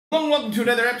Hello and welcome to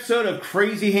another episode of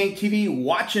Crazy Hank TV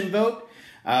Watch and Vote.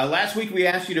 Last week we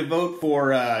asked you to vote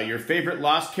for your favorite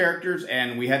Lost characters,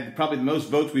 and we had probably the most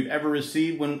votes we've ever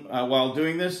received while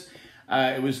doing this.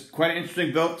 It was quite an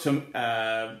interesting vote.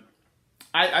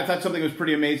 I thought something was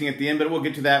pretty amazing at the end, but we'll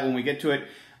get to that when we get to it.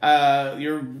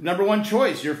 Your number one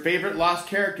choice, your favorite Lost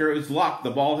character, was Locke,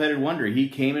 the bald-headed wonder. He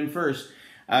came in first.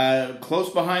 Close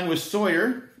behind was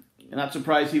Sawyer. Not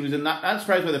surprised he was in. Not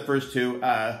surprised by the first two.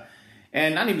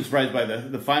 And not even surprised by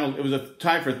the final. It was a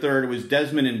tie for third. It was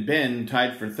Desmond and Ben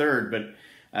tied for third.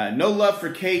 But no love for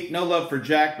Kate, no love for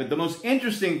Jack. But the most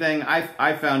interesting thing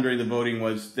I found during the voting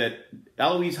was that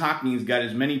Eloise Hawkins got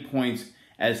as many points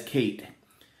as Kate.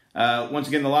 Once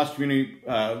again, the Lost community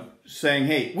saying,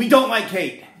 hey, we don't like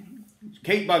Kate.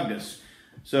 Kate bugged us.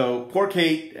 So poor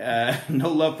Kate, no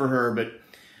love for her. But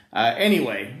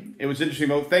anyway, it was an interesting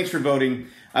vote. Thanks for voting.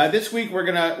 This week we're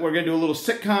gonna do a little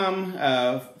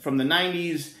sitcom from the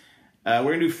 90s. We're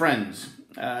gonna do Friends.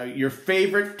 Your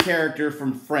favorite character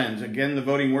from Friends. Again, the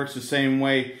voting works the same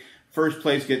way. First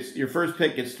pick gets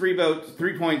 3 votes,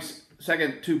 3 points.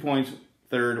 Second, 2 points.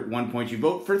 Third, 1 point. You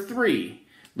vote for 3.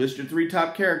 List your 3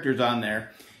 top characters on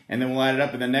there, and then we'll add it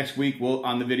up. And then next week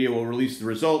on the video we'll release the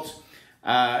results.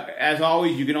 As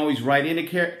always, you can always write in a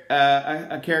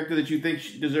character that you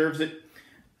think deserves it.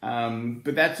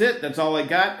 But that's it. That's all I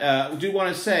got. I do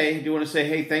want to say,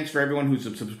 hey, thanks for everyone who's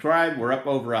subscribed. We're up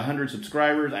over 100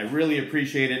 subscribers. I really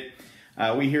appreciate it.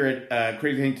 We here at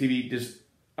Crazy Hank TV just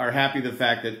are happy the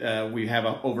fact that we have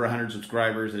over 100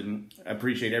 subscribers, and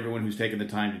appreciate everyone who's taken the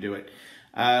time to do it.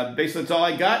 Basically, that's all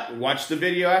I got. Watch the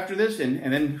video after this,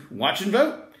 and then watch and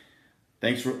vote.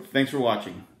 Thanks for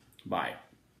watching. Bye.